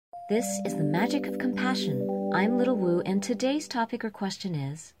This is the Magic of Compassion. I'm Little Wu, and today's topic or question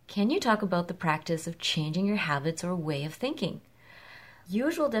is, can you talk about the practice of changing your habits or way of thinking?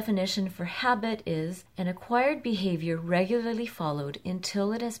 Usual definition for habit is an acquired behavior regularly followed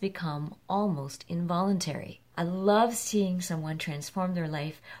until it has become almost involuntary. I love seeing someone transform their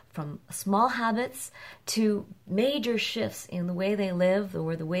life from small habits to major shifts in the way they live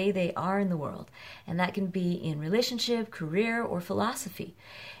or the way they are in the world. And that can be in relationship, career, or philosophy.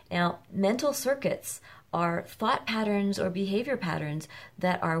 Now, mental circuits are thought patterns or behavior patterns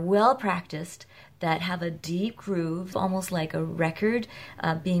that are well practiced, that have a deep groove, almost like a record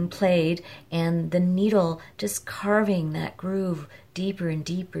being played, and the needle just carving that groove deeper and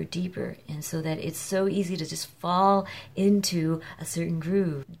deeper, deeper, and so that it's so easy to just fall into a certain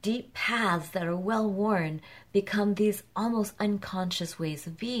groove. Deep paths that are well worn become these almost unconscious ways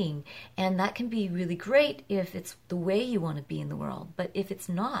of being, and that can be really great if it's the way you want to be in the world. But if it's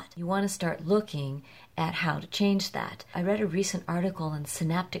not, you want to start looking at how to change that. I read a recent article on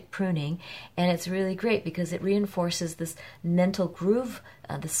synaptic pruning, and it's really great because it reinforces this mental groove,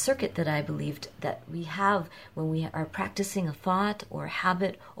 the circuit that I believed that we have when we are practicing a thought or a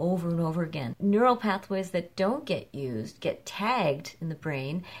habit over and over again. Neural pathways that don't get used get tagged in the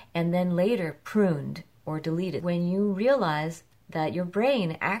brain and then later pruned or deleted. When you realize that your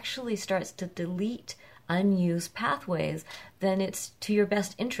brain actually starts to delete unused pathways, then it's to your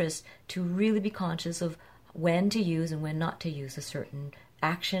best interest to really be conscious of when to use and when not to use a certain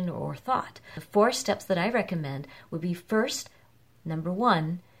action or thought. The 4 steps that I recommend would be first, number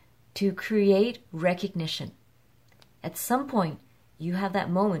 1, to create recognition. At some point, you have that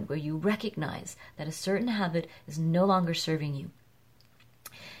moment where you recognize that a certain habit is no longer serving you.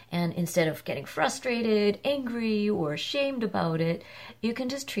 And instead of getting frustrated, angry, or ashamed about it, you can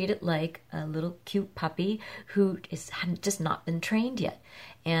just treat it like a little cute puppy who hadn't just not been trained yet.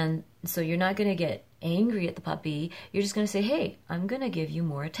 And so you're not going to get angry at the puppy. You're just going to say, hey, I'm going to give you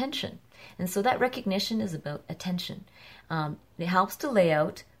more attention. And so that recognition is about attention. It helps to lay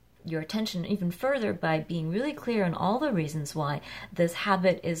out your attention even further by being really clear on all the reasons why this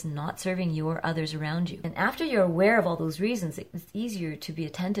habit is not serving you or others around you. And after you're aware of all those reasons, it's easier to be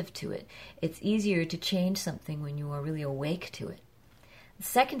attentive to it. It's easier to change something when you are really awake to it. The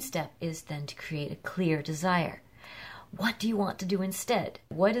second step is then to create a clear desire. What do you want to do instead?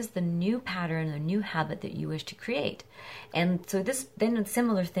 What is the new pattern or new habit that you wish to create? And so this, then a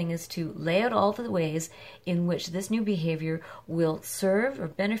similar thing is to lay out all the ways in which this new behavior will serve or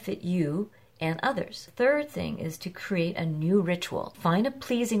benefit you and others. Third thing is to create a new ritual. Find a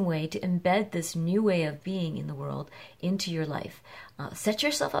pleasing way to embed this new way of being in the world into your life. Set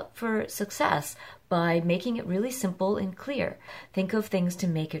yourself up for success by making it really simple and clear. Think of things to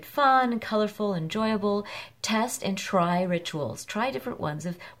make it fun and colorful, enjoyable. Test and try rituals. Try different ones.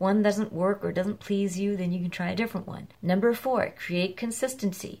 If one doesn't work or doesn't please you, then you can try a different one. Number 4, create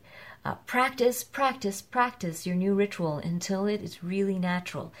consistency. Practice your new ritual until it is really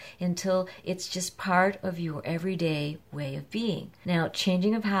natural, until it's just part of your everyday way of being. Now,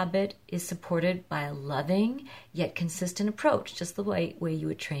 changing of habit is supported by a loving yet consistent approach, just the way you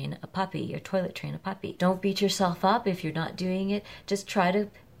would train a puppy or toilet train a puppy. Don't beat yourself up if you're not doing it. Just try to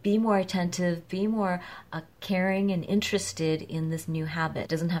be more attentive, be more caring and interested in this new habit. It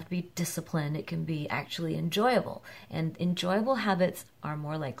doesn't have to be discipline. It can be actually enjoyable. And enjoyable habits are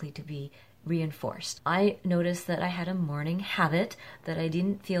more likely to be reinforced. I noticed that I had a morning habit that I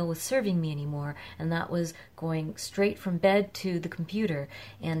didn't feel was serving me anymore, and that was going straight from bed to the computer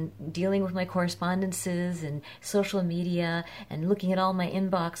and dealing with my correspondences and social media and looking at all my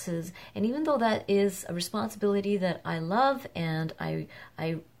inboxes. And even though that is a responsibility that I love and I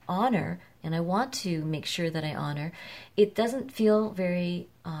honor, and I want to make sure that I honor, it doesn't feel very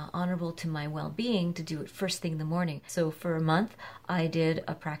honorable to my well-being to do it first thing in the morning. So for a month, I did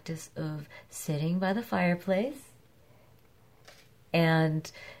a practice of sitting by the fireplace and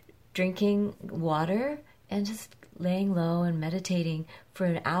drinking water and just laying low and meditating for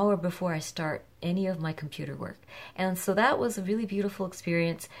an hour before I start any of my computer work. And so that was a really beautiful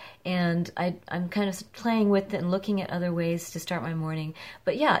experience, and I'm kind of playing with it and looking at other ways to start my morning.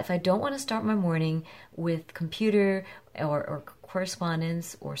 But yeah, if I don't want to start my morning with computer or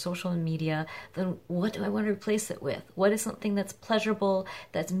correspondence or social media, then what do I want to replace it with? What is something that's pleasurable,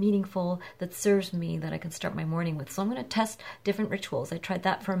 that's meaningful, that serves me, that I can start my morning with? So I'm going to test different rituals. I tried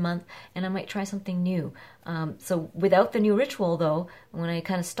that for a month, and I might try something new. So without the new ritual, though, when I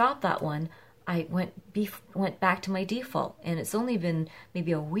kind of stopped that one, I went back to my default, and it's only been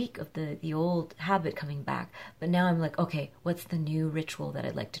maybe a week of the old habit coming back. But now I'm like, okay, what's the new ritual that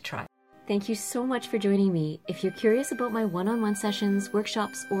I'd like to try? Thank you so much for joining me. If you're curious about my one-on-one sessions,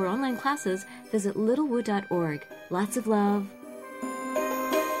 workshops, or online classes, visit littlewoo.org. Lots of love.